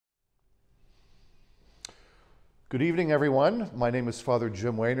Good evening, everyone. My name is Father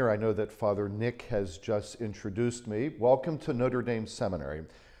Jim Wehner. I know that Father Nick has just introduced me. Welcome to Notre Dame Seminary.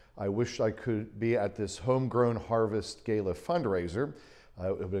 I wish I could be at this Homegrown Harvest Gala fundraiser.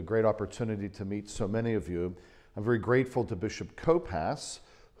 It would be a great opportunity to meet so many of you. I'm very grateful to Bishop Copas,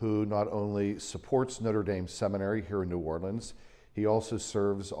 who not only supports Notre Dame Seminary here in New Orleans, he also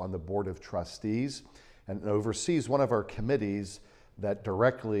serves on the Board of Trustees and oversees one of our committees that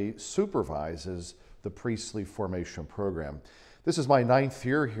directly supervises the priestly formation program. This is my 9th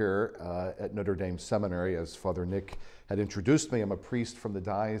year here at Notre Dame Seminary. As Father Nick had introduced me, I'm a priest from the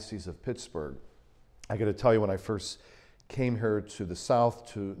Diocese of Pittsburgh. I got to tell you, when I first came here to the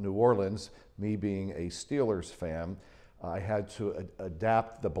South, to New Orleans, me being a Steelers fan, I had to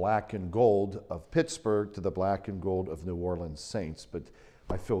adapt the black and gold of Pittsburgh to the black and gold of New Orleans Saints, but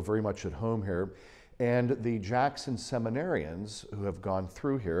I feel very much at home here. And the Jackson seminarians who have gone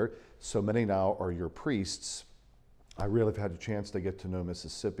through here, so many now are your priests. I really have had a chance to get to know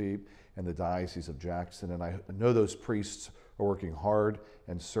Mississippi and the Diocese of Jackson, and I know those priests are working hard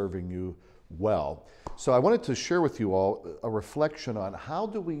and serving you well. So I wanted to share with you all a reflection on how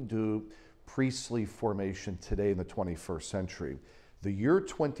do we do priestly formation today in the 21st century. The year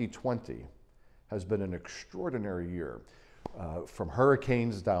 2020 has been an extraordinary year. From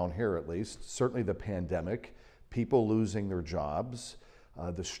hurricanes down here, at least, certainly the pandemic, people losing their jobs,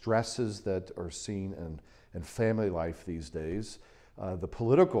 the stresses that are seen in family life these days, the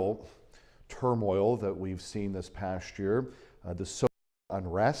political turmoil that we've seen this past year, the social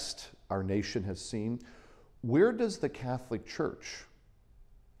unrest our nation has seen. Where does the Catholic Church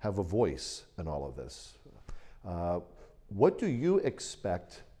have a voice in all of this? What do you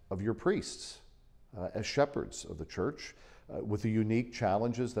expect of your priests as shepherds of the church, with the unique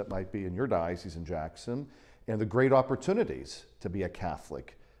challenges that might be in your diocese in Jackson and the great opportunities to be a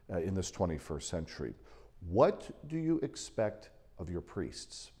Catholic in this 21st century? What do you expect of your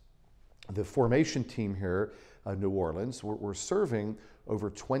priests? The formation team here in New Orleans, we're serving over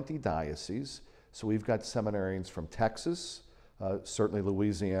 20 dioceses. So we've got seminarians from Texas, certainly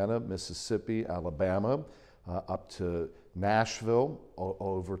Louisiana, Mississippi, Alabama, up to Nashville,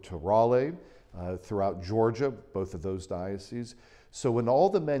 over to Raleigh, throughout Georgia, both of those dioceses. So when all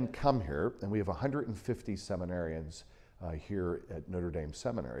the men come here, and we have 150 seminarians here at Notre Dame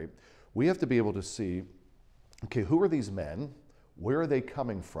Seminary, we have to be able to see, okay, who are these men? Where are they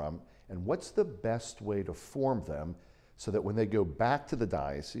coming from? And what's the best way to form them so that when they go back to the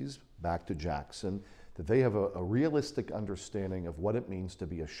diocese, back to Jackson, that they have a realistic understanding of what it means to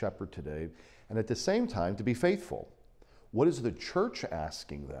be a shepherd today, and at the same time, to be faithful. What is the church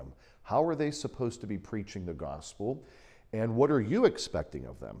asking them? How are they supposed to be preaching the gospel? And what are you expecting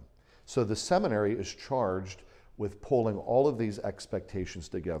of them? So the seminary is charged with pulling all of these expectations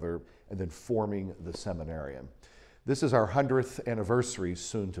together and then forming the seminarian. This is our 100th anniversary,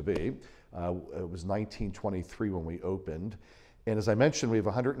 soon to be. It was 1923 when we opened. And as I mentioned, we have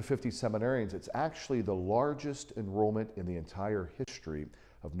 150 seminarians. It's actually the largest enrollment in the entire history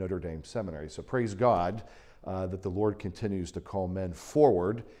of Notre Dame Seminary. So praise God that the Lord continues to call men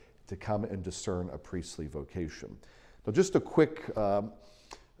forward to come and discern a priestly vocation. Now, just a quick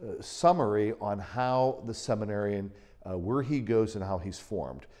summary on how the seminarian, where he goes and how he's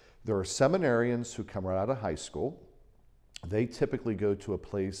formed. There are seminarians who come right out of high school. They typically go to a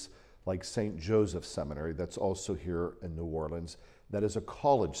place like St. Joseph's Seminary, that's also here in New Orleans, that is a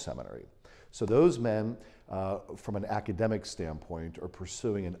college seminary. So those men, from an academic standpoint, are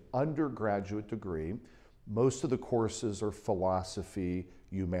pursuing an undergraduate degree. Most of the courses are philosophy,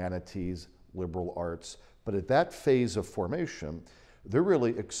 humanities, liberal arts, but at that phase of formation, they're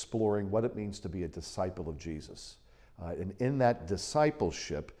really exploring what it means to be a disciple of Jesus. And in that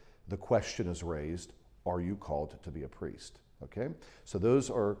discipleship, the question is raised, are you called to be a priest? Okay, so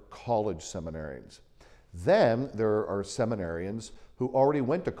those are college seminarians. Then there are seminarians who already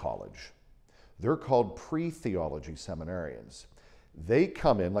went to college. They're called pre-theology seminarians. They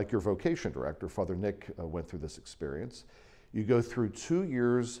come in, like your vocation director, Father Nick went through this experience. You go through 2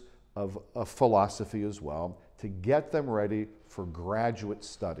 years of philosophy as well to get them ready for graduate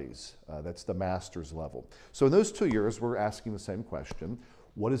studies. That's the master's level. So in those 2 years, we're asking the same question: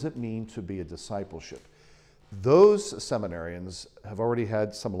 what does it mean to be a discipleship? Those seminarians have already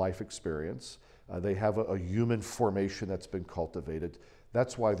had some life experience. They have a human formation that's been cultivated.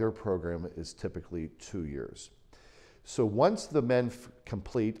 That's why their program is typically 2 years. So once the men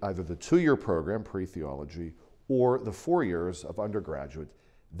complete either the 2-year program, pre-theology, or the 4 years of undergraduate,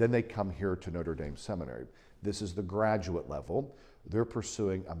 then they come here to Notre Dame Seminary. This is the graduate level. They're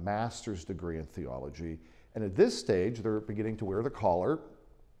pursuing a master's degree in theology. And at this stage, they're beginning to wear the collar.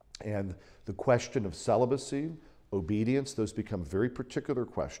 And the question of celibacy, obedience, those become very particular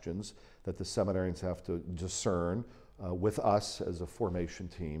questions that the seminarians have to discern with us as a formation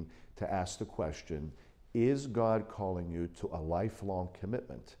team to ask the question, is God calling you to a lifelong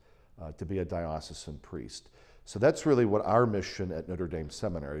commitment to be a diocesan priest? So that's really what our mission at Notre Dame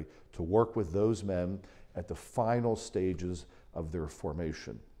Seminary, to work with those men at the final stages of their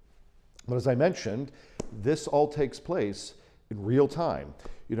formation. But as I mentioned, this all takes place in real time.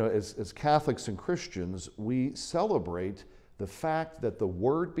 You know, as Catholics and Christians, we celebrate the fact that the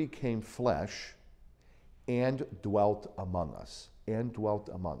Word became flesh and dwelt among us,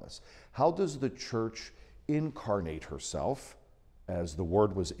 How does the church incarnate herself, as the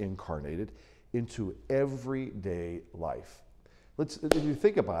Word was incarnated, into everyday life? If you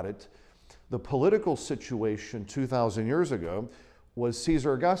think about it, the political situation 2,000 years ago was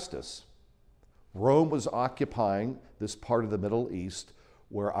Caesar Augustus. Rome was occupying this part of the Middle East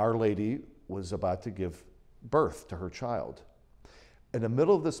where Our Lady was about to give birth to her child. In the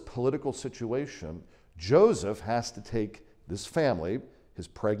middle of this political situation, Joseph has to take this family, his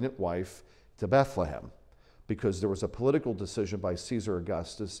pregnant wife, to Bethlehem because there was a political decision by Caesar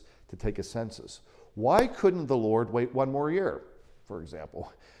Augustus to take a census. Why couldn't the Lord wait one more year, for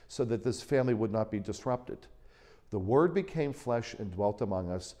example, so that this family would not be disrupted? The Word became flesh and dwelt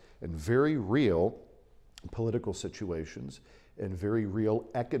among us in very real political situations and very real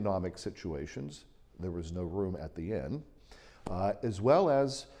economic situations. There was no room at the inn, as well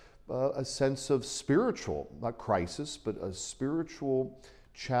as a sense of spiritual, not crisis, but a spiritual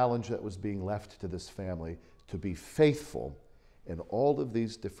challenge that was being left to this family to be faithful in all of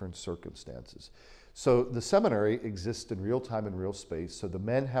these different circumstances. So the seminary exists in real time and real space, so the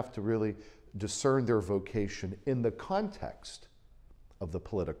men have to really discern their vocation in the context of the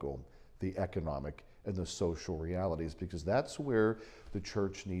political, the economic, and the social realities, because that's where the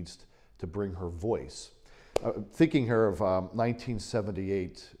church needs to bring her voice. Thinking here of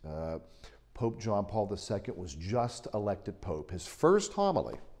 1978, Pope John Paul II was just elected Pope. His first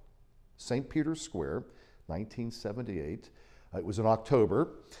homily, St. Peter's Square, 1978, it was in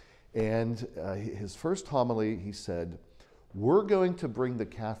October, and his first homily, he said, "We're going to bring the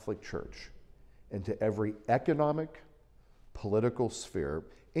Catholic Church into every economic, political sphere,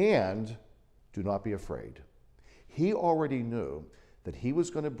 and do not be afraid." He already knew that he was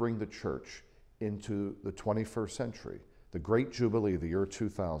going to bring the church into the 21st century, the Great Jubilee, the year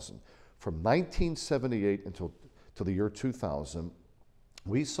 2000. From 1978 until the year 2000,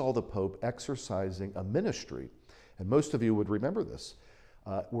 we saw the Pope exercising a ministry, and most of you would remember this,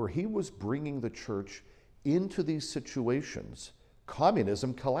 where he was bringing the church into these situations.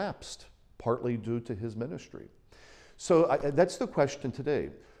 Communism collapsed, partly due to his ministry. So that's the question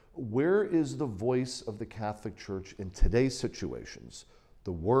today. Where is the voice of the Catholic Church in today's situations?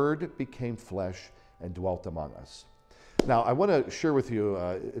 The Word became flesh and dwelt among us. Now, I want to share with you,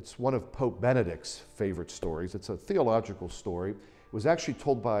 it's one of Pope Benedict's favorite stories. It's a theological story. It was actually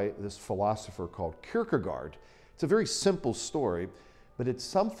told by this philosopher called Kierkegaard. It's a very simple story, but it's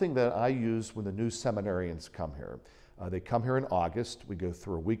something that I use when the new seminarians come here. They come here in August. We go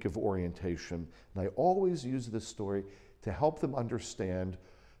through a week of orientation, and I always use this story to help them understand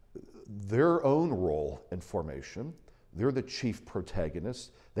their own role in formation. They're the chief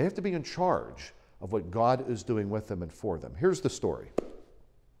protagonists. They have to be in charge of what God is doing with them and for them. Here's the story.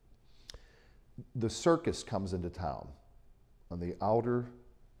 The circus comes into town on the outer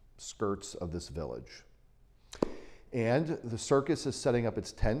skirts of this village. And the circus is setting up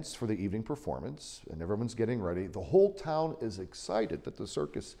its tents for the evening performance, and everyone's getting ready. The whole town is excited that the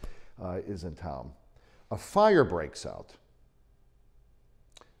circus is in town. A fire breaks out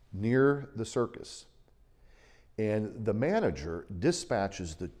near the circus, and the manager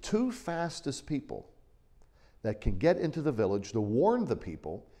dispatches the two fastest people that can get into the village to warn the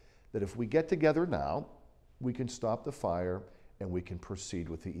people that if we get together now, we can stop the fire and we can proceed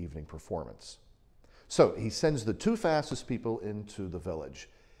with the evening performance. So he sends the two fastest people into the village.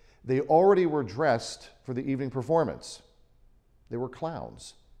 They already were dressed for the evening performance. They were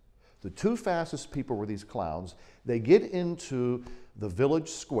clowns. The two fastest people were these clowns. They get into the village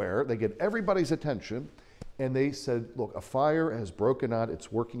square, they get everybody's attention, and they said, look, a fire has broken out,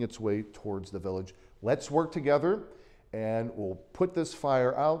 it's working its way towards the village. Let's work together and we'll put this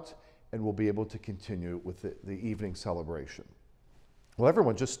fire out and we'll be able to continue with the evening celebration. Well,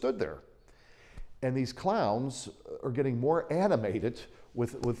 everyone just stood there. And these clowns are getting more animated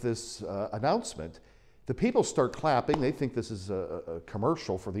with this announcement. The people start clapping. They think this is a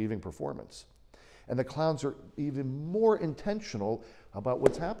commercial for the evening performance. And the clowns are even more intentional about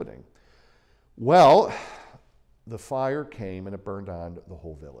what's happening. Well, the fire came and it burned down the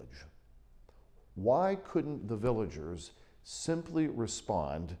whole village. Why couldn't the villagers simply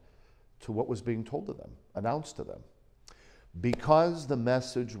respond to what was being told to them, announced to them? Because the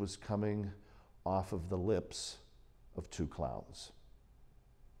message was coming off of the lips of two clowns.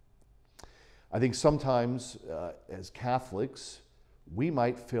 I think sometimes as Catholics, we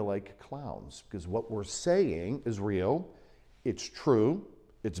might feel like clowns because what we're saying is real, it's true,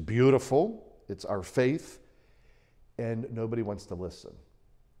 it's beautiful, it's our faith, and nobody wants to listen.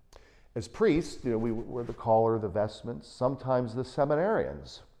 As priests, we wear the collar, the vestments. Sometimes the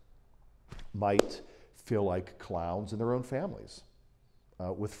seminarians might feel like clowns in their own families,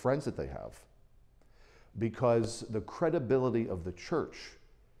 with friends that they have, because the credibility of the church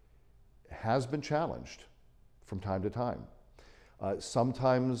has been challenged from time to time.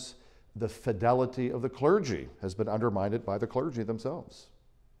 Sometimes the fidelity of the clergy has been undermined by the clergy themselves.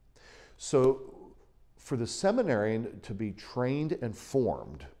 So for the seminarian to be trained and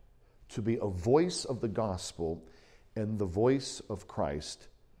formed to be a voice of the gospel and the voice of Christ,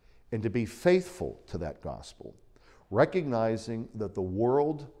 and to be faithful to that gospel, recognizing that the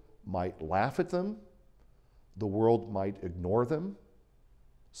world might laugh at them, the world might ignore them,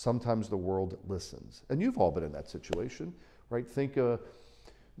 sometimes the world listens. And you've all been in that situation, right? Think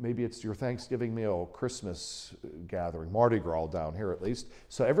maybe it's your Thanksgiving meal, Christmas gathering, Mardi Gras down here at least.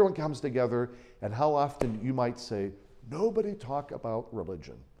 So everyone comes together, and how often you might say, nobody talk about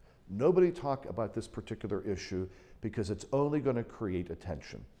religion. Nobody talk about this particular issue because it's only going to create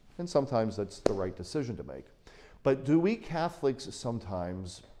attention. And sometimes that's the right decision to make. But do we Catholics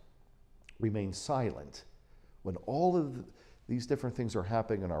sometimes remain silent when all of these different things are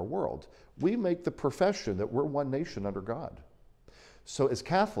happening in our world? We make the profession that we're one nation under God. So as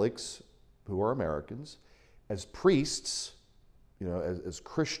Catholics, who are Americans, as priests, as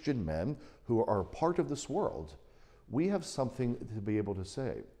Christian men who are part of this world, we have something to be able to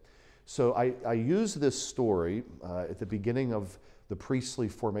say. So I use this story at the beginning of the priestly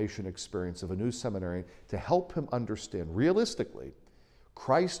formation experience of a new seminary to help him understand realistically,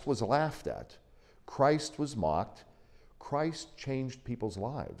 Christ was laughed at, Christ was mocked, Christ changed people's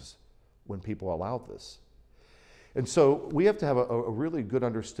lives when people allowed this. And so we have to have a really good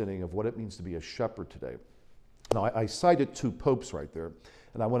understanding of what it means to be a shepherd today. Now, I cited two popes right there,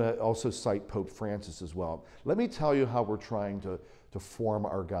 and I want to also cite Pope Francis as well. Let me tell you how we're trying to form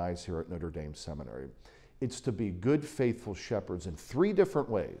our guys here at Notre Dame Seminary. It's to be good, faithful shepherds in three different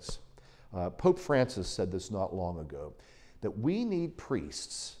ways. Pope Francis said this not long ago, that we need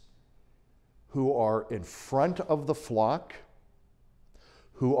priests who are in front of the flock,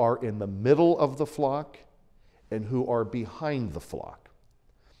 who are in the middle of the flock, and who are behind the flock.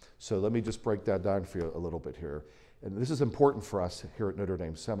 So let me just break that down for you a little bit here. And this is important for us here at Notre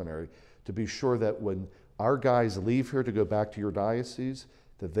Dame Seminary to be sure that when our guys leave here to go back to your diocese,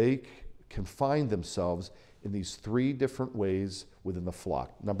 that they can find themselves in these three different ways within the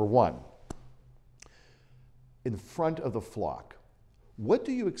flock. Number one, in front of the flock. What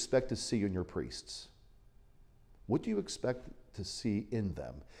do you expect to see in your priests? What do you expect to see in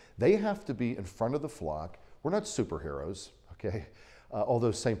them? They have to be in front of the flock. We're not superheroes, okay?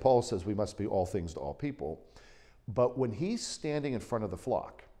 Although St. Paul says we must be all things to all people. But when he's standing in front of the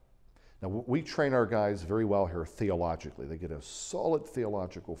flock, now we train our guys very well here theologically. They get a solid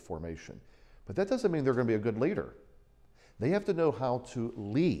theological formation. But that doesn't mean they're going to be a good leader. They have to know how to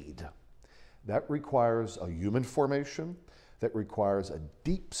lead. That requires a human formation. That requires a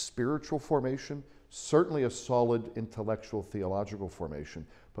deep spiritual formation, certainly a solid intellectual theological formation,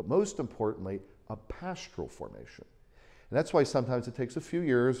 but most importantly, a pastoral formation. And that's why sometimes it takes a few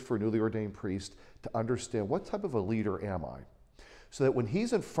years for a newly ordained priest to understand what type of a leader am I? So that when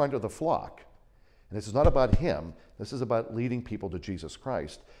he's in front of the flock, and this is not about him, this is about leading people to Jesus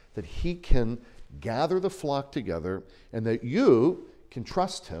Christ, that he can gather the flock together and that you can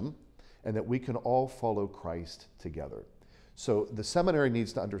trust him and that we can all follow Christ together. So the seminary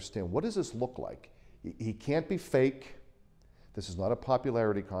needs to understand, what does this look like? He can't be fake. This is not a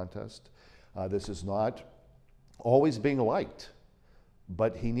popularity contest. This is not always being liked,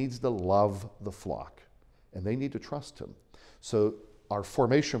 but he needs to love the flock, and they need to trust him. So our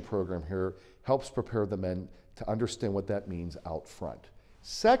formation program here helps prepare the men to understand what that means out front.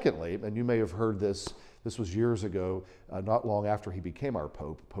 Secondly, and you may have heard this was years ago, not long after he became our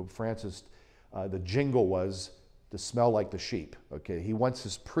Pope, Pope Francis, the jingle was, to smell like the sheep, okay? He wants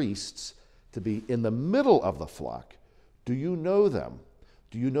his priests to be in the middle of the flock. Do you know them?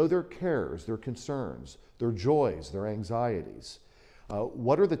 Do you know their cares, their concerns, their joys, their anxieties?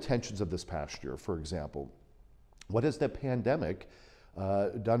 What are the tensions of this past year, for example? What has the pandemic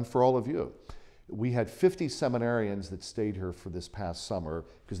done for all of you? We had 50 seminarians that stayed here for this past summer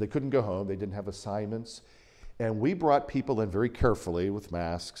because they couldn't go home, they didn't have assignments. And we brought people in very carefully with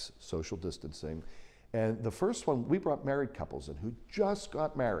masks, social distancing. And the first one, we brought married couples in who just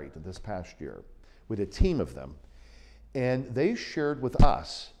got married this past year with a team of them. And they shared with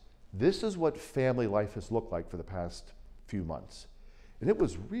us, this is what family life has looked like for the past few months. And it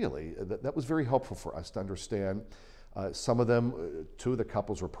was really, that was very helpful for us to understand. Some of them, two of the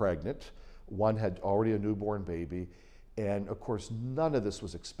couples were pregnant. One had already a newborn baby. And of course, none of this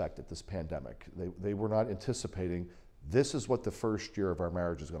was expected, this pandemic. They were not anticipating this is what the first year of our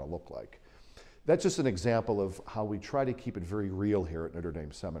marriage is going to look like. That's just an example of how we try to keep it very real here at Notre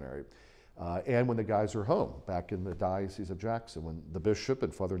Dame Seminary. And when the guys are home, back in the Diocese of Jackson, when the bishop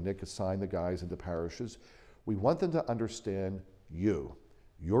and Father Nick assign the guys into parishes, we want them to understand you,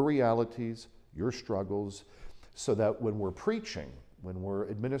 your realities, your struggles, so that when we're preaching, when we're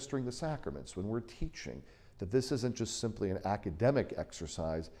administering the sacraments, when we're teaching, that this isn't just simply an academic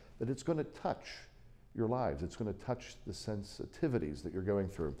exercise, that it's going to touch your lives, it's going to touch the sensitivities that you're going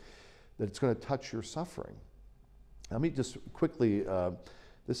through, that it's going to touch your suffering. Let me just quickly,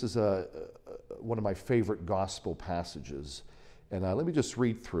 this is one of my favorite gospel passages, and let me just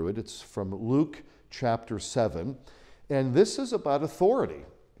read through it. It's from Luke chapter 7, and this is about authority.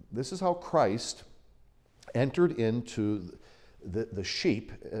 This is how Christ entered into the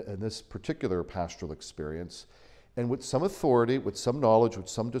sheep in this particular pastoral experience, and with some authority, with some knowledge, with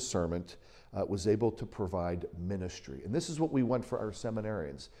some discernment, was able to provide ministry. And this is what we want for our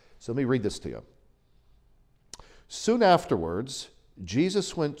seminarians. So let me read this to you. Soon afterwards,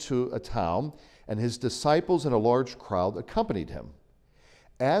 Jesus went to a town, and his disciples and a large crowd accompanied him.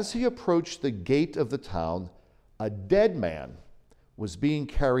 As he approached the gate of the town, a dead man was being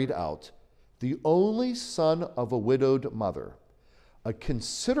carried out, the only son of a widowed mother. A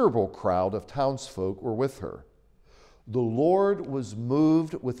considerable crowd of townsfolk were with her. The Lord was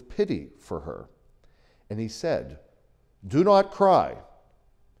moved with pity for her, and he said, "Do not cry."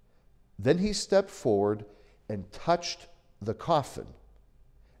 Then he stepped forward and touched the coffin.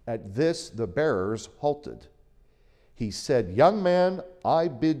 At this, the bearers halted. He said, "Young man, I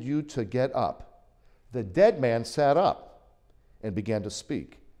bid you to get up." The dead man sat up and began to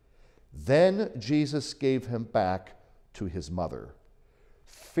speak. Then Jesus gave him back to his mother.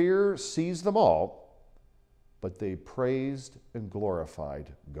 Fear seized them all, but they praised and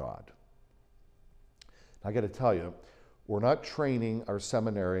glorified God. I got to tell you, we're not training our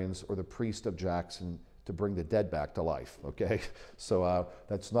seminarians or the priest of Jackson to bring the dead back to life, okay? So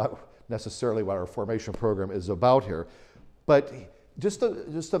that's not necessarily what our formation program is about here. But just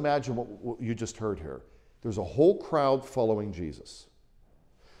imagine what you just heard here. There's a whole crowd following Jesus.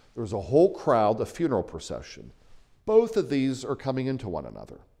 There's a whole crowd, a funeral procession. Both of these are coming into one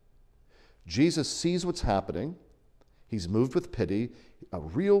another. Jesus sees what's happening. He's moved with pity, a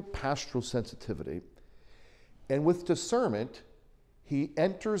real pastoral sensitivity. And with discernment, he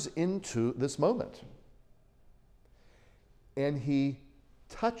enters into this moment. And he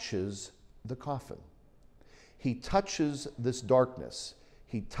touches the coffin. He touches this darkness.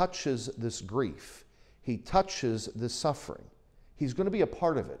 He touches this grief. He touches this suffering. He's going to be a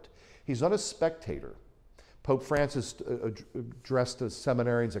part of it. He's not a spectator. Pope Francis addressed the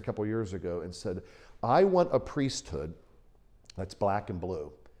seminarians a couple years ago and said, I want a priesthood that's black and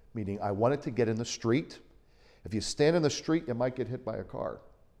blue, meaning I want it to get in the street. If you stand in the street, you might get hit by a car.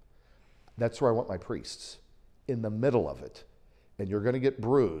 That's where I want my priests, in the middle of it. And you're going to get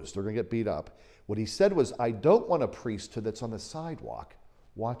bruised, they're going to get beat up. What he said was, I don't want a priesthood that's on the sidewalk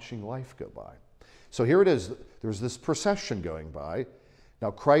watching life go by. So here it is, there's this procession going by.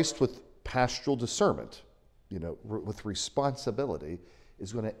 Now Christ, with pastoral discernment, with responsibility,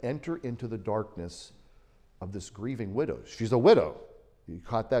 is going to enter into the darkness of this grieving widow. She's a widow. You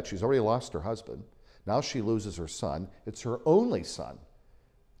caught that? She's already lost her husband. Now she loses her son. It's her only son.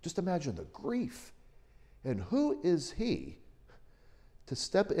 Just imagine the grief. And who is he to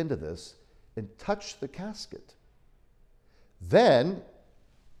step into this and touch the casket? Then,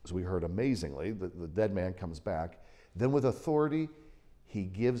 as we heard amazingly, the dead man comes back. Then with authority, he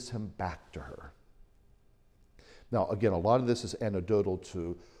gives him back to her. Now, again, a lot of this is anecdotal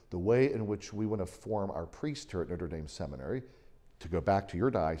to the way in which we want to form our priests here at Notre Dame Seminary, to go back to your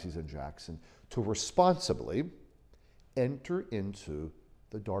diocese in Jackson, to responsibly enter into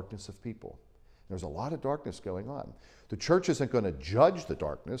the darkness of people. There's a lot of darkness going on. The church isn't going to judge the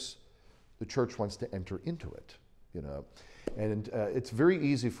darkness. The church wants to enter into it, And it's very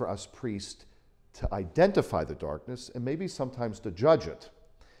easy for us priests to identify the darkness and maybe sometimes to judge it.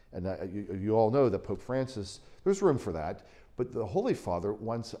 And you all know that Pope Francis, there's room for that. But the Holy Father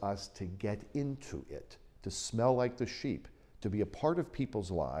wants us to get into it, to smell like the sheep, to be a part of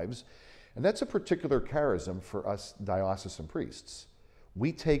people's lives. And that's a particular charism for us diocesan priests.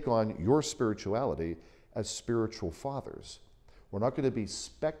 We take on your spirituality as spiritual fathers. We're not going to be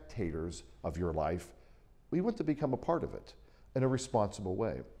spectators of your life. We want to become a part of it in a responsible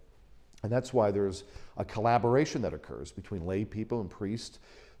way. And that's why there's a collaboration that occurs between lay people and priests,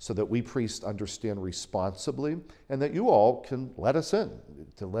 so that we priests understand responsibly, and that you all can let us in,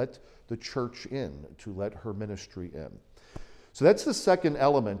 to let the church in, to let her ministry in. So that's the second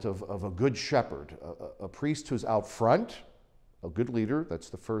element of a good shepherd, a priest who's out front, a good leader.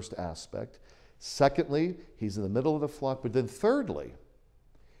 That's the first aspect. Secondly, he's in the middle of the flock. But then thirdly,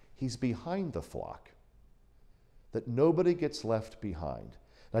 he's behind the flock, that nobody gets left behind.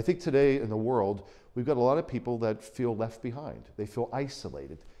 And I think today in the world, we've got a lot of people that feel left behind. They feel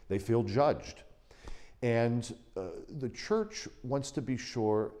isolated. They feel judged. And the church wants to be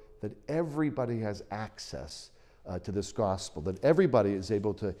sure that everybody has access to this gospel, that everybody is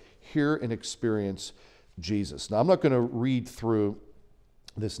able to hear and experience Jesus. Now, I'm not going to read through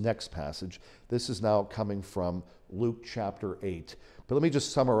this next passage. This is now coming from Luke chapter 8. But let me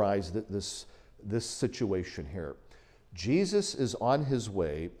just summarize this situation here. Jesus is on his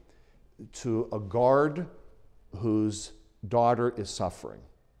way to a guard whose daughter is suffering.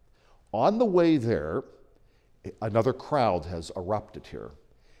 On the way there, another crowd has erupted here,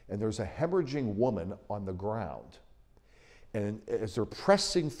 and there's a hemorrhaging woman on the ground. And as they're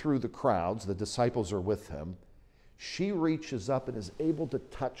pressing through the crowds, the disciples are with him, she reaches up and is able to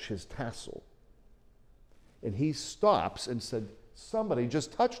touch his tassel. And he stops and said, "Somebody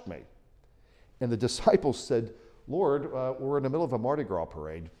just touched me." And the disciples said, "Lord, we're in the middle of a Mardi Gras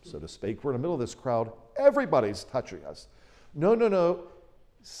parade, so to speak. We're in the middle of this crowd. Everybody's touching us." No.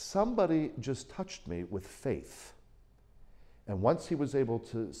 Somebody just touched me with faith. And once he was able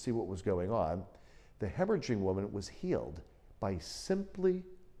to see what was going on, the hemorrhaging woman was healed by simply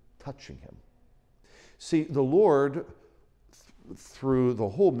touching him. See, the Lord, through the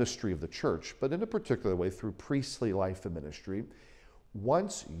whole mystery of the church, but in a particular way through priestly life and ministry,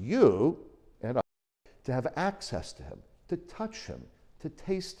 wants you and I to have access to him, to touch him, to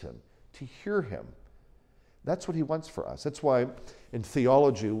taste him, to hear him. That's what he wants for us. That's why in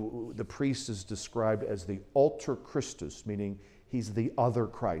theology, the priest is described as the alter Christus, meaning he's the other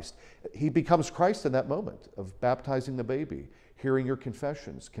Christ. He becomes Christ in that moment of baptizing the baby, hearing your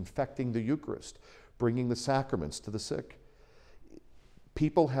confessions, confecting the Eucharist, bringing the sacraments to the sick.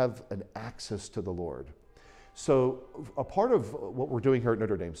 People have an access to the Lord. So a part of what we're doing here at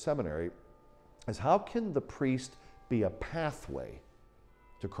Notre Dame Seminary is how can the priest be a pathway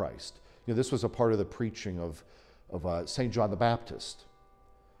to Christ? You know, this was a part of the preaching of St. John the Baptist.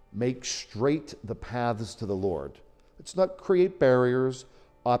 Make straight the paths to the Lord. Let's not create barriers,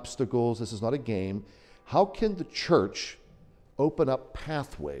 obstacles. This is not a game. How can the church open up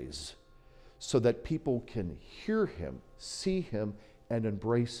pathways so that people can hear him, see him, and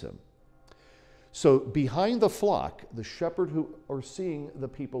embrace him? So behind the flock, the shepherd who are seeing the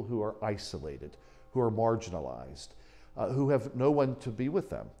people who are isolated, who are marginalized, who have no one to be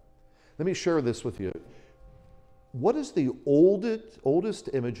with them. Let me share this with you. What is the oldest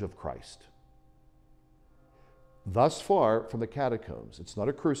image of Christ? Thus far from the catacombs, it's not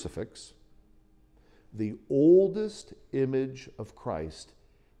a crucifix. The oldest image of Christ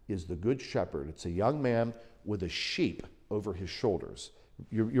is the Good Shepherd. It's a young man with a sheep over his shoulders.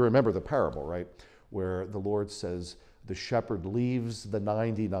 You remember the parable, right? Where the Lord says, the shepherd leaves the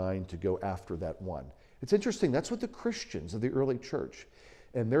 99 to go after that one. It's interesting, that's what the Christians of the early church,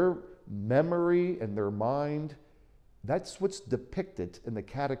 and their memory and their mind, that's what's depicted in the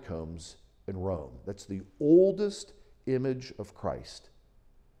catacombs in Rome. That's the oldest image of Christ.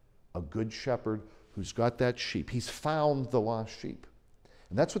 A good shepherd who's got that sheep. He's found the lost sheep.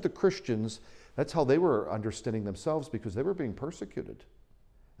 And that's what the Christians, that's how they were understanding themselves, because they were being persecuted.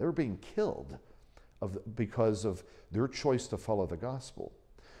 They were being killed because of their choice to follow the gospel.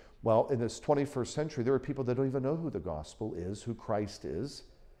 Well, in this 21st century, there are people that don't even know who the gospel is, who Christ is,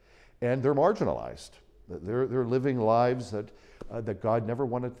 and they're marginalized. They're living lives that God never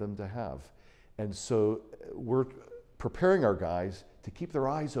wanted them to have. And so we're preparing our guys to keep their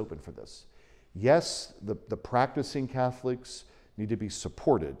eyes open for this. Yes, the practicing Catholics need to be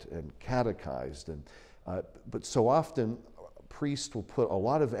supported and catechized, but so often priests will put a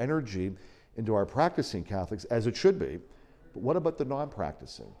lot of energy into our practicing Catholics, as it should be. But what about the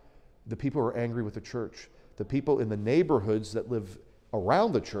non-practicing? The people who are angry with the church, the people in the neighborhoods that live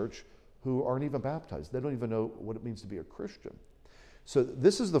around the church who aren't even baptized. They don't even know what it means to be a Christian. So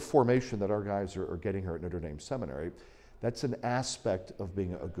this is the formation that our guys are getting here at Notre Dame Seminary, That's an aspect of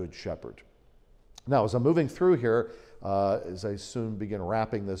being a good shepherd. Now, as I'm moving through here, as I soon begin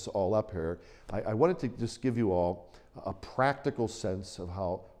wrapping this all up here, I wanted to just give you all a practical sense of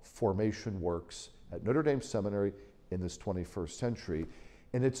how formation works at Notre Dame Seminary in this 21st century.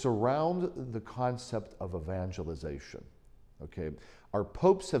 And it's around the concept of evangelization. Okay, our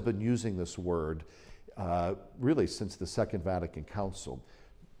popes have been using this word really since the Second Vatican Council.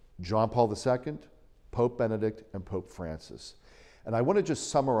 John Paul II, Pope Benedict, and Pope Francis. And I want to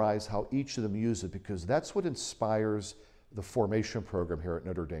just summarize how each of them use it, because that's what inspires the formation program here at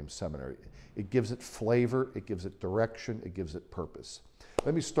Notre Dame Seminary. It gives it flavor, it gives it direction, it gives it purpose.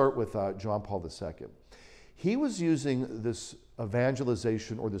 Let me start with John Paul II. He was using this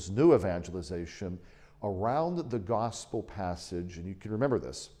evangelization, or this new evangelization, around the gospel passage, and you can remember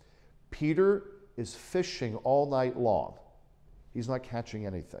this. Peter is fishing all night long. He's not catching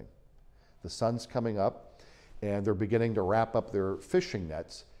anything. The sun's coming up, and they're beginning to wrap up their fishing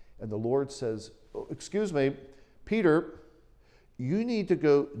nets, and the Lord says, oh, excuse me, Peter, you need to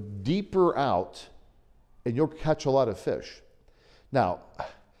go deeper out, and you'll catch a lot of fish. Now,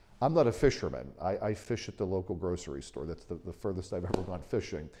 I'm not a fisherman. I fish at the local grocery store. That's the furthest I've ever gone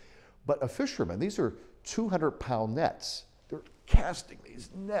fishing. But a fisherman, these are 200-pound nets. They're casting these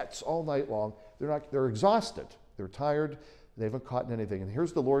nets all night long. They're exhausted. They're tired. They haven't caught anything. And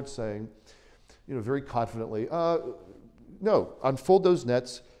here's the Lord saying, very confidently, no, unfold those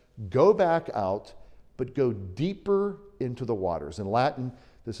nets, go back out, but go deeper into the waters. In Latin,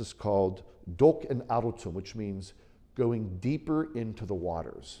 this is called doc in arutum, which means going deeper into the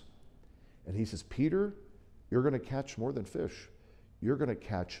waters. And he says, Peter, you're going to catch more than fish. You're going to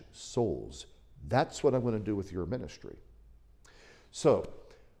catch souls. That's what I'm going to do with your ministry. So,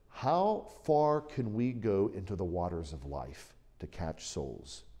 how far can we go into the waters of life to catch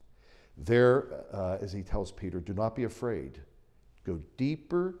souls? There, as he tells Peter, do not be afraid. Go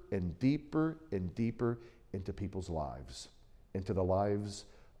deeper and deeper and deeper into people's lives, into the lives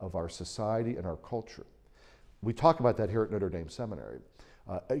of our society and our culture. We talk about that here at Notre Dame Seminary.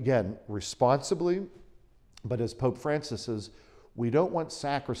 Again, responsibly, but as Pope Francis says, we don't want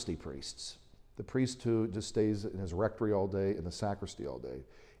sacristy priests, the priest who just stays in his rectory all day, in the sacristy all day.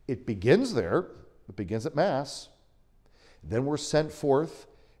 It begins there. It begins at Mass. Then we're sent forth,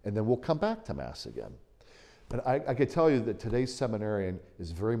 and then we'll come back to Mass again. And I can tell you that today's seminarian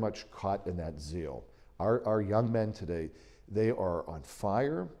is very much caught in that zeal. Our young men today, they are on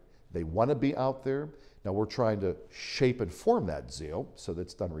fire. They want to be out there. Now, we're trying to shape and form that zeal so that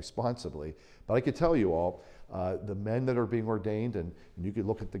it's done responsibly. But I can tell you all, the men that are being ordained, and you can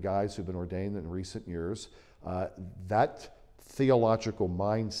look at the guys who've been ordained in recent years, that theological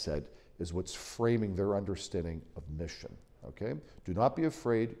mindset is what's framing their understanding of mission. Okay? Do not be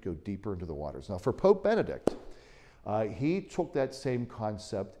afraid, go deeper into the waters. Now, for Pope Benedict, he took that same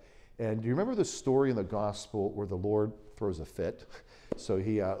concept, and do you remember the story in the gospel where the Lord throws a fit? So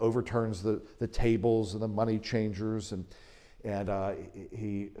he overturns the tables and the money changers, and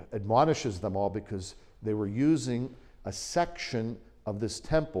he admonishes them all because they were using a section of this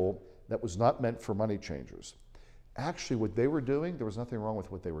temple that was not meant for money changers. Actually, what they were doing, there was nothing wrong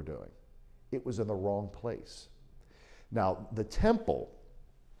with what they were doing. It was in the wrong place. Now, the temple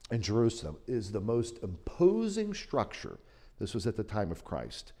in Jerusalem is the most imposing structure. This was at the time of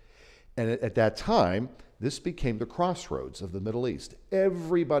Christ. And at that time, this became the crossroads of the Middle East.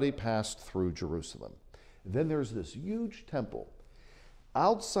 Everybody passed through Jerusalem. Then there's this huge temple.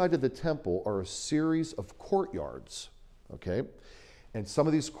 Outside of the temple are a series of courtyards, okay? And some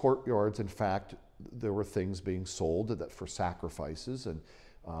of these courtyards, in fact, there were things being sold that for sacrifices, and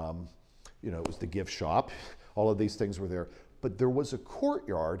it was the gift shop. All of these things were there. But there was a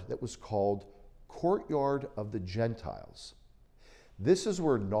courtyard that was called Courtyard of the Gentiles. This is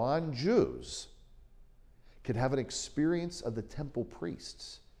where non-Jews could have an experience of the temple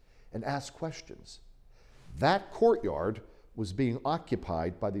priests and ask questions. That courtyard was being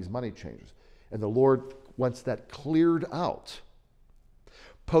occupied by these money changers, and the Lord wants that cleared out.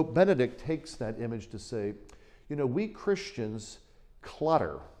 Pope Benedict takes that image to say, we Christians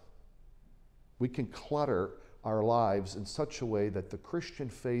clutter. We can clutter our lives in such a way that the Christian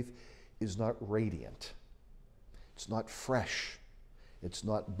faith is not radiant. It's not fresh. It's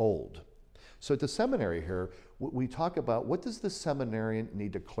not bold. So at the seminary here, we talk about what does the seminarian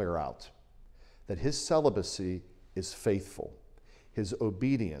need to clear out? That his celibacy is faithful. His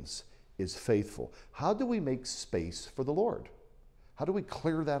obedience is faithful. How do we make space for the Lord? How do we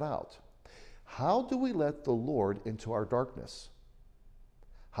clear that out? How do we let the Lord into our darkness?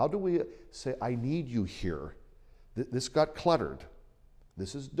 How do we say, I need you here? This got cluttered.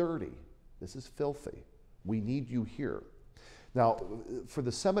 This is dirty. This is filthy. We need you here. Now, for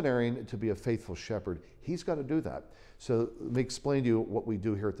the seminarian to be a faithful shepherd, he's got to do that. So let me explain to you what we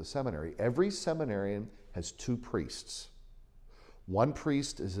do here at the seminary. Every seminarian has two priests. One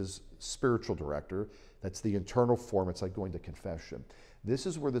priest is his spiritual director. That's the internal form. It's like going to confession. This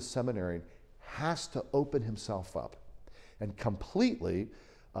is where the seminarian has to open himself up and completely,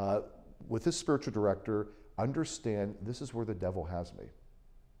 with his spiritual director, understand this is where the devil has me.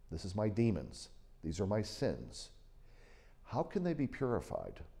 This is my demons. These are my sins. How can they be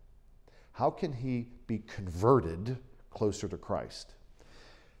purified? How can he be converted closer to Christ?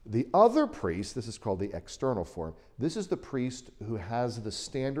 The other priest, this is called the external form, this is the priest who has the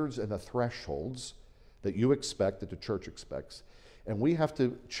standards and the thresholds that you expect, that the church expects. And we have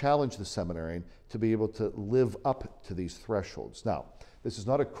to challenge the seminarian to be able to live up to these thresholds. Now, this is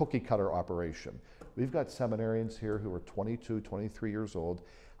not a cookie cutter operation. We've got seminarians here who are 22, 23 years old.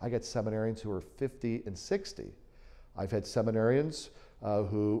 I got seminarians who are 50 and 60. I've had seminarians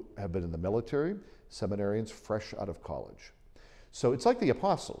who have been in the military, seminarians fresh out of college. So it's like the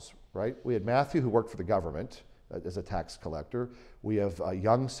apostles, right? We had Matthew, who worked for the government as a tax collector. We have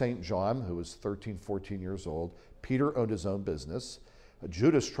young St. John, who was 13, 14 years old. Peter owned his own business.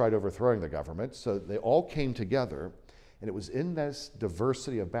 Judas tried overthrowing the government. So they all came together, and it was in this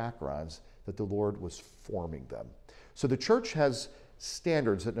diversity of backgrounds that the Lord was forming them. So the church has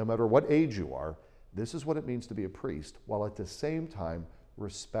standards that no matter what age you are, this is what it means to be a priest, while at the same time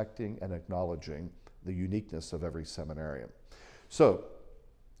respecting and acknowledging the uniqueness of every seminarian. So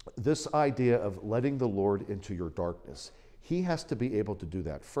this idea of letting the Lord into your darkness, he has to be able to do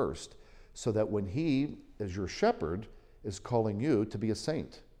that first, so that when he, as your shepherd, is calling you to be a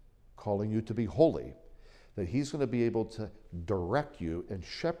saint, calling you to be holy, that he's going to be able to direct you and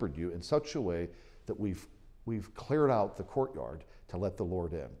shepherd you in such a way that we've cleared out the courtyard to let the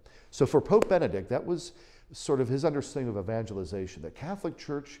Lord in. So for Pope Benedict, that was sort of his understanding of evangelization. The Catholic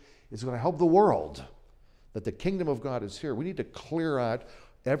Church is going to help the world, that the kingdom of God is here. We need to clear out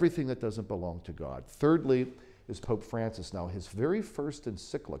everything that doesn't belong to God. Thirdly is Pope Francis now. His very first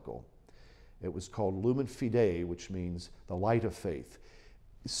encyclical, it was called Lumen Fidei, which means the light of faith.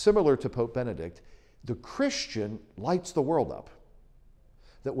 Similar to Pope Benedict, the Christian lights the world up.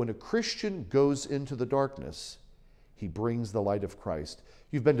 That when a Christian goes into the darkness, he brings the light of Christ.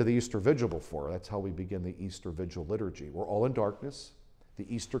 You've been to the Easter Vigil before. That's how we begin the Easter Vigil liturgy. We're all in darkness. The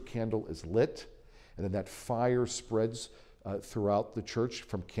Easter candle is lit, and then that fire spreads throughout the church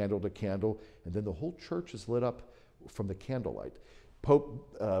from candle to candle, and then the whole church is lit up from the candlelight.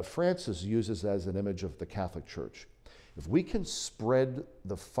 Pope Francis uses as an image of the Catholic Church. If we can spread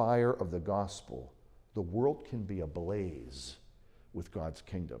the fire of the gospel, the world can be ablaze with God's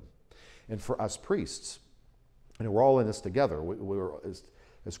kingdom. And for us priests, and we're all in this together.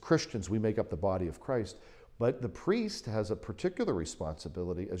 As Christians, we make up the body of Christ. But the priest has a particular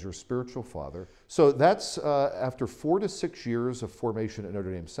responsibility as your spiritual father. So that's after 4 to 6 years of formation at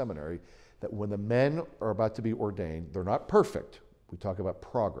Notre Dame Seminary, that when the men are about to be ordained, they're not perfect. We talk about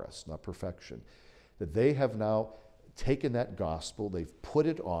progress, not perfection. That they have now taken that gospel, they've put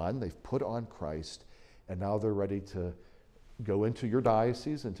it on, they've put on Christ, and now they're ready to go into your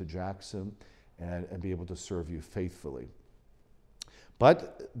diocese, into Jackson, and be able to serve you faithfully.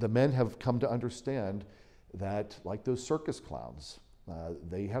 But the men have come to understand that, like those circus clowns,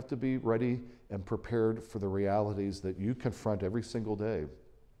 they have to be ready and prepared for the realities that you confront every single day.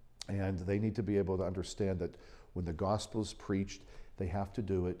 And they need to be able to understand that when the gospel is preached, they have to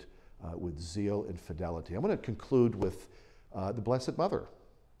do it with zeal and fidelity. I'm going to conclude with the Blessed Mother.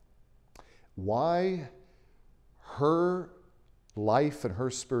 Why her life and her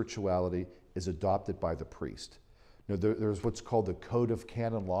spirituality is adopted by the priest. You know, there's what's called the Code of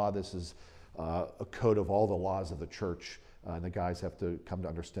Canon Law. This is a code of all the laws of the church, and the guys have to come to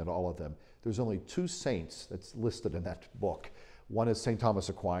understand all of them. There's only 2 saints that's listed in that book. One is St. Thomas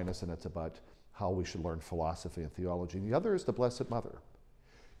Aquinas, and it's about how we should learn philosophy and theology. And the other is the Blessed Mother.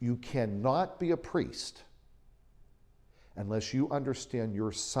 You cannot be a priest unless you understand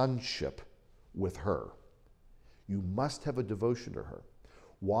your sonship with her. You must have a devotion to her.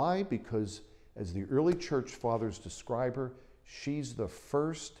 Why? Because as the early church fathers describe her, she's the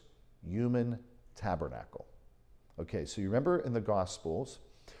first human tabernacle. Okay, so you remember in the Gospels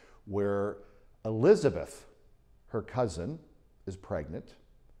where Elizabeth, her cousin, is pregnant,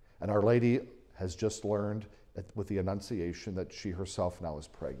 and Our Lady has just learned with the Annunciation that she herself now is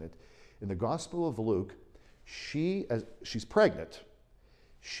pregnant. In the Gospel of Luke, she's pregnant.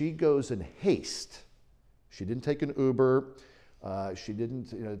 She goes in haste. She didn't take an Uber. She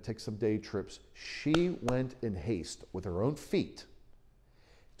didn't take some day trips. She went in haste with her own feet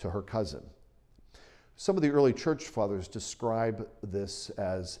to her cousin. Some of the early church fathers describe this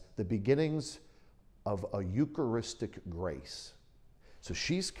as the beginnings of a Eucharistic grace. So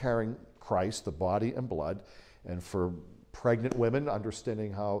she's carrying Christ, the body and blood, and for pregnant women,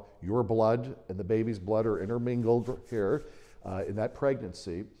 understanding how your blood and the baby's blood are intermingled here in that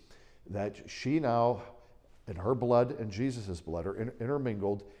pregnancy, that she now, and her blood and Jesus' blood are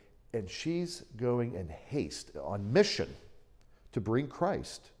intermingled, and she's going in haste, on mission, to bring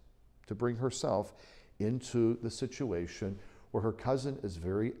Christ, to bring herself into the situation where her cousin is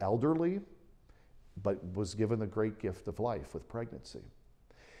very elderly, but was given the great gift of life with pregnancy.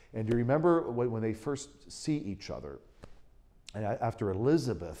 And you remember when they first see each other, and after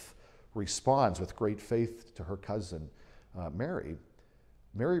Elizabeth responds with great faith to her cousin Mary,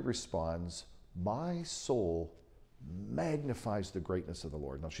 Mary responds, "My soul magnifies the greatness of the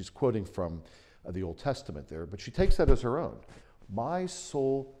Lord." Now she's quoting from the Old Testament there, but she takes that as her own. "My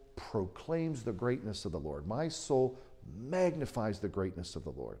soul proclaims the greatness of the Lord. My soul magnifies the greatness of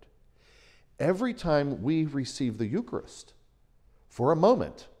the Lord." Every time we receive the Eucharist, for a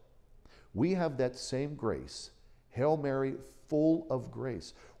moment, we have that same grace. Hail Mary, full of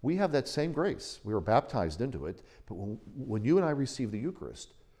grace. We have that same grace. We were baptized into it, but when you and I receive the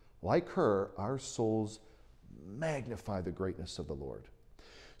Eucharist, like her, our souls magnify the greatness of the Lord.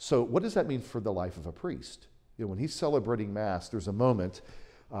 So what does that mean for the life of a priest? You know, when he's celebrating Mass, there's a moment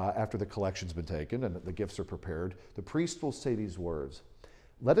after the collection's been taken and the gifts are prepared, the priest will say these words,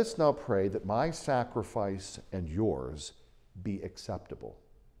 "Let us now pray that my sacrifice and yours be acceptable."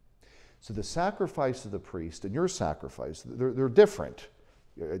 So the sacrifice of the priest and your sacrifice, they're different.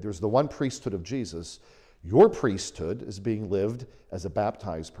 There's the one priesthood of Jesus. Your priesthood is being lived as a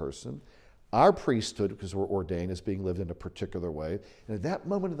baptized person. Our priesthood, because we're ordained, is being lived in a particular way. And at that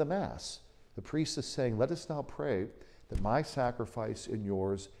moment of the Mass, the priest is saying, "Let us now pray that my sacrifice and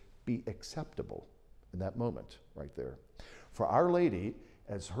yours be acceptable," in that moment right there. For Our Lady,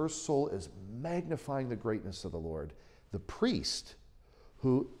 as her soul is magnifying the greatness of the Lord, the priest,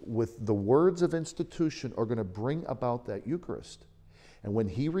 who with the words of institution are going to bring about that Eucharist. And when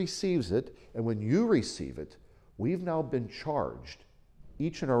he receives it, and when you receive it, we've now been charged,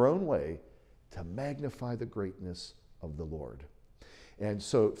 each in our own way, to magnify the greatness of the Lord. And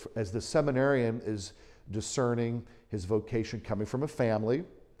so as the seminarian is discerning his vocation coming from a family,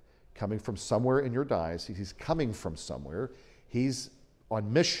 coming from somewhere in your diocese, he's coming from somewhere, he's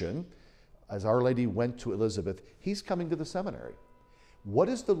on mission, as Our Lady went to Elizabeth, he's coming to the seminary. What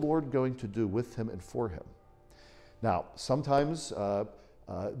is the Lord going to do with him and for him? Now, sometimes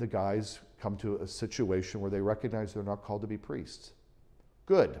the guys come to a situation where they recognize they're not called to be priests.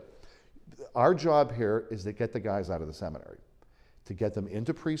 Good. Our job here is to get the guys out of the seminary, to get them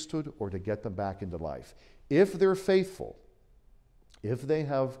into priesthood or to get them back into life. If they're faithful, if they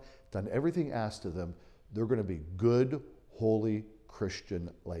have done everything asked of them, they're going to be good, holy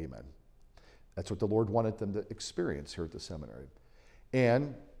Christian laymen. That's what the Lord wanted them to experience here at the seminary.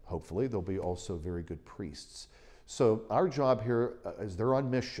 And hopefully they'll be also very good priests. So our job here, as they're on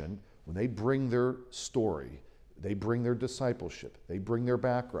mission, when they bring their story, they bring their discipleship, they bring their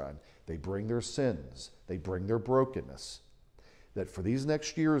background, they bring their sins, they bring their brokenness, that for these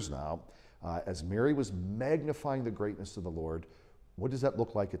next years now, as Mary was magnifying the greatness of the Lord, what does that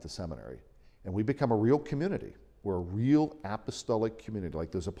look like at the seminary? And we become a real community. We're a real apostolic community,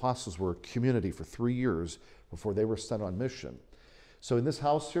 like those apostles were a community for 3 years before they were sent on mission. So in this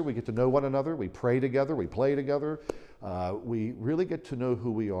house here, we get to know one another, we pray together, we play together, we really get to know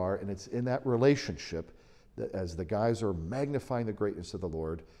who we are, and it's in that relationship that as the guys are magnifying the greatness of the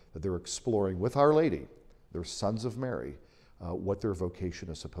Lord, that they're exploring with Our Lady, they're sons of Mary, what their vocation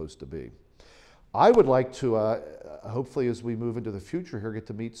is supposed to be. I would like to, hopefully as we move into the future here, get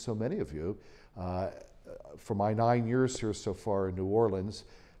to meet so many of you. For my 9 years here so far in New Orleans,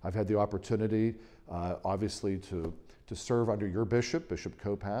 I've had the opportunity, obviously, to serve under your bishop, Bishop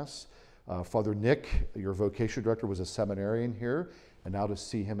Copas. Father Nick, your vocation director, was a seminarian here, and now to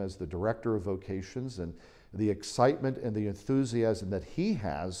see him as the director of vocations and the excitement and the enthusiasm that he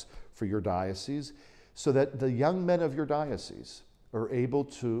has for your diocese, so that the young men of your diocese are able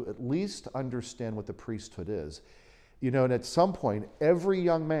to at least understand what the priesthood is. You know, and at some point, every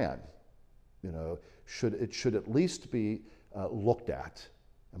young man, you know, should at least be looked at.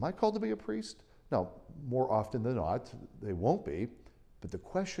 Am I called to be a priest? No, more often than not, they won't be, but the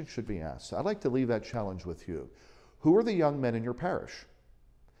question should be asked. So I'd like to leave that challenge with you. Who are the young men in your parish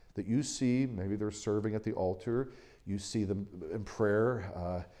that you see, maybe they're serving at the altar, you see them in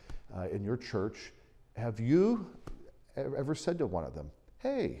prayer in your church? Have you ever said to one of them,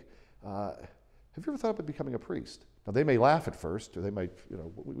 "Hey, have you ever thought about becoming a priest?" Now, they may laugh at first, or they might, you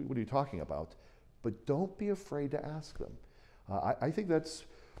know, what are you talking about? but don't be afraid to ask them. I think that's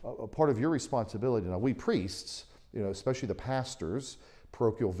a part of your responsibility. Now, we priests, especially the pastors,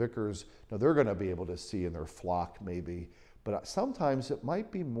 parochial vicars, now they're going to be able to see in their flock maybe, but sometimes it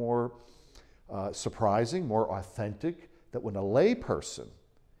might be more surprising, more authentic, that when a lay person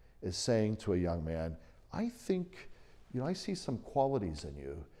is saying to a young man, I think, I see some qualities in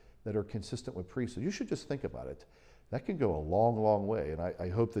you that are consistent with priesthood. You should just think about it. That can go a long, long way. And I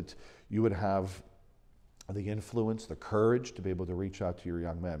hope that you would have the influence, the courage to be able to reach out to your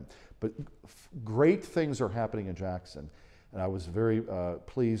young men. But great things are happening in Jackson. And I was very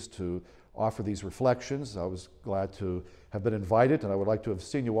pleased to offer these reflections. I was glad to have been invited, and I would like to have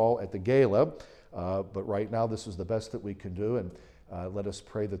seen you all at the Gala. But right now, this is the best that we can do. And let us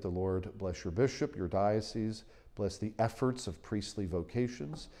pray that the Lord bless your bishop, your diocese, bless the efforts of priestly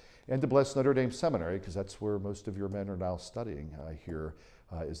vocations, and to bless Notre Dame Seminary, because that's where most of your men are now studying here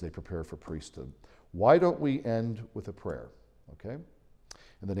as they prepare for priesthood. Why don't we end with a prayer, okay?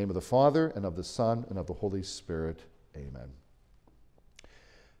 In the name of the Father, and of the Son, and of the Holy Spirit, amen.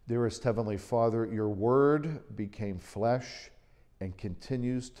 Dearest Heavenly Father, your word became flesh and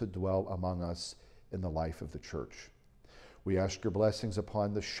continues to dwell among us in the life of the church. We ask your blessings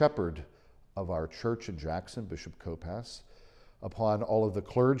upon the shepherd of our church in Jackson, Bishop Kopass, upon all of the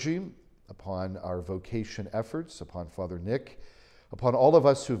clergy, upon our vocation efforts, upon Father Nick, upon all of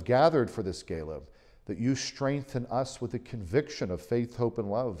us who've gathered for this gala, that you strengthen us with a conviction of faith, hope, and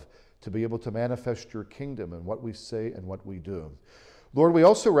love to be able to manifest your kingdom in what we say and what we do. Lord, we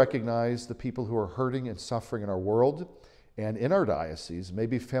also recognize the people who are hurting and suffering in our world and in our diocese,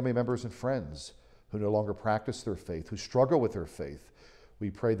 maybe family members and friends who no longer practice their faith, who struggle with their faith. We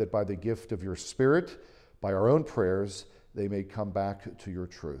pray that by the gift of your Spirit, by our own prayers, they may come back to your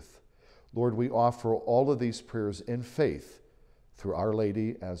truth. Lord, we offer all of these prayers in faith through Our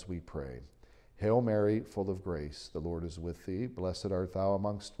Lady as we pray. Hail Mary, full of grace, the Lord is with thee. Blessed art thou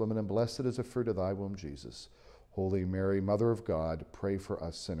amongst women, and blessed is the fruit of thy womb, Jesus. Holy Mary, Mother of God, pray for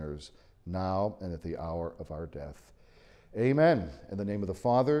us sinners, now and at the hour of our death. Amen. In the name of the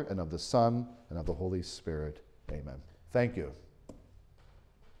Father, and of the Son, and of the Holy Spirit. Amen. Thank you.